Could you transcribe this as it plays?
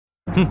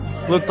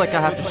Looks like I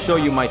have to show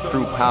you my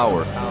true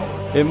power.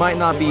 It might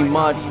not be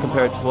much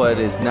compared to what it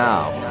is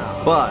now,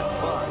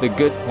 but the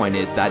good point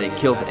is that it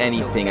kills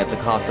anything at the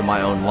cost of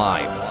my own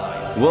life.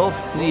 We'll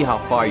see how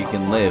far you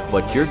can live,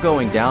 but you're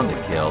going down to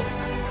kill.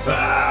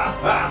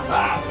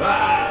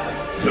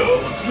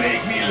 Don't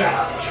make me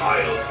laugh,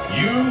 child.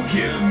 You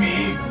kill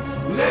me.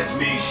 Let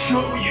me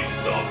show you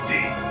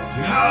something.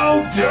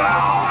 How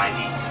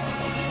die?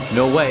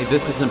 No way,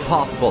 this is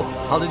impossible.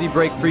 How did he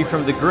break free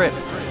from the grip?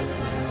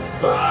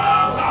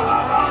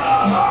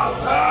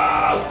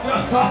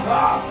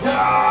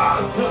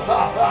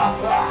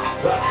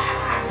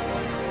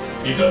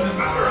 It doesn't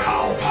matter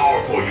how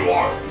powerful you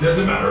are,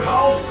 doesn't matter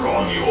how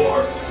strong you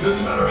are,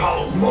 doesn't matter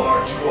how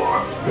smart you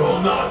are,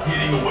 you're not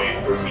getting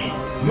away from me.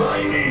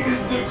 My name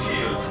is the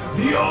Kill,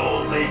 the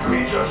only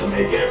creature to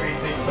make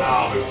everything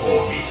bow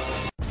before me.